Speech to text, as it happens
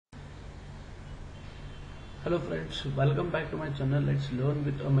Hello friends, welcome back to my channel. Let's learn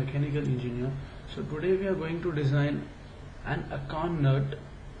with a mechanical engineer. So today we are going to design an ACORN nut.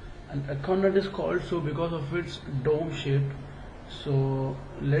 An ACORN nut is called so because of its dome shape. So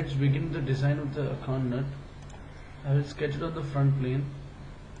let's begin the design of the ACORN nut. I will sketch it on the front plane.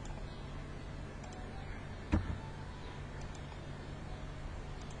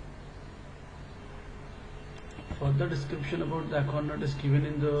 Further description about the ACORN nut is given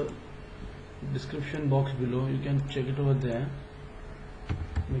in the description box below. You can check it over there.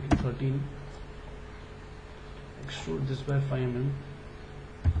 Make it 13. Extrude this by 5 mm.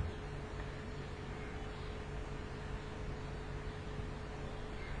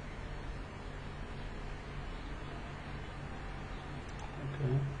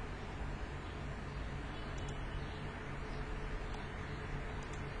 Okay.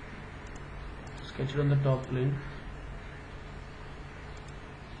 Sketch it on the top plane.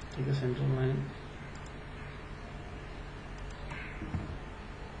 Take a central line.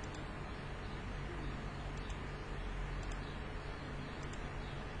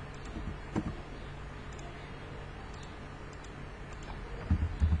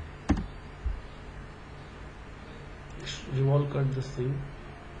 Revolve cut this thing.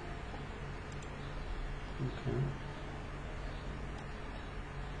 Okay.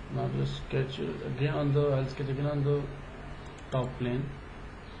 Now just sketch it again on the. I'll sketch again on the top plane.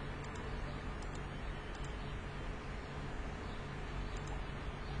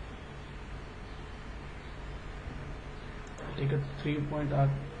 Take a 3-point arc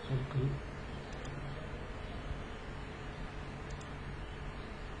circle.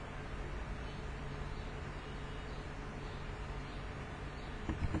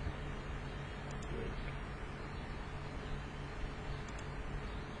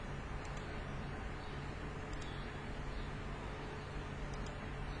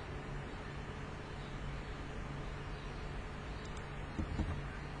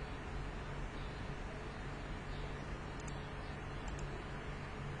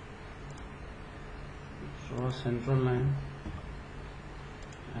 Draw a central line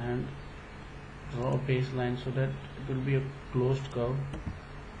and draw a base line so that it will be a closed curve.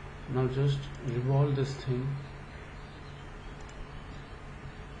 Now just revolve this thing.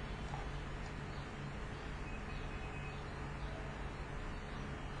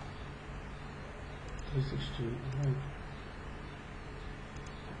 Right.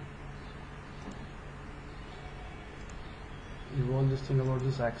 Revolve this thing about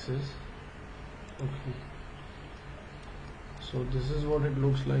this axis. Okay. So this is what it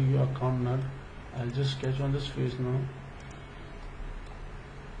looks like, your ACORN nut. I'll just sketch on this face now.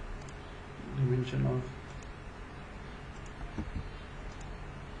 Dimension of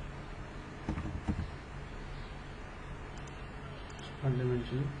front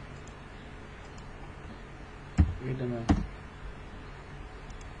dimension 8 mm.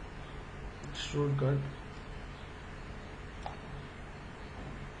 Extrude cut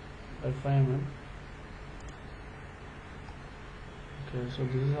by 5 mm. Okay, so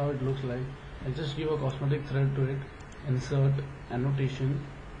this is how it looks like. I just give a cosmetic thread to it. Insert annotation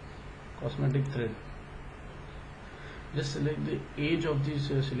cosmetic thread. Just select the edge of this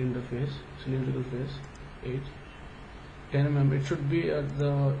cylindrical face, edge 10 mm. It should be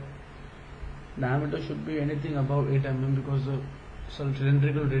the diameter should be anything above 8 mm because the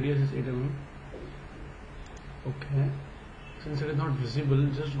cylindrical radius is 8 mm. Okay. Since it is not visible,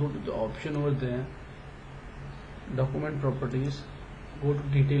 just go to the option over there, document properties, go to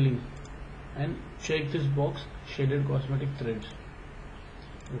detailing and check this box, shaded cosmetic threads.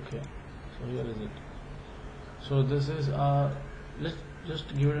 Okay, so here is it. So this is let's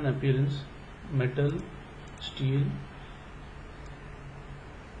just give it an appearance: metal, steel,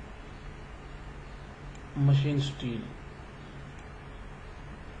 machine steel,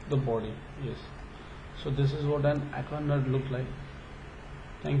 the body. Yes. So this is what an ACORN nut look like.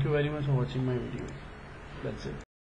 Thank you very much for watching my video. That's it.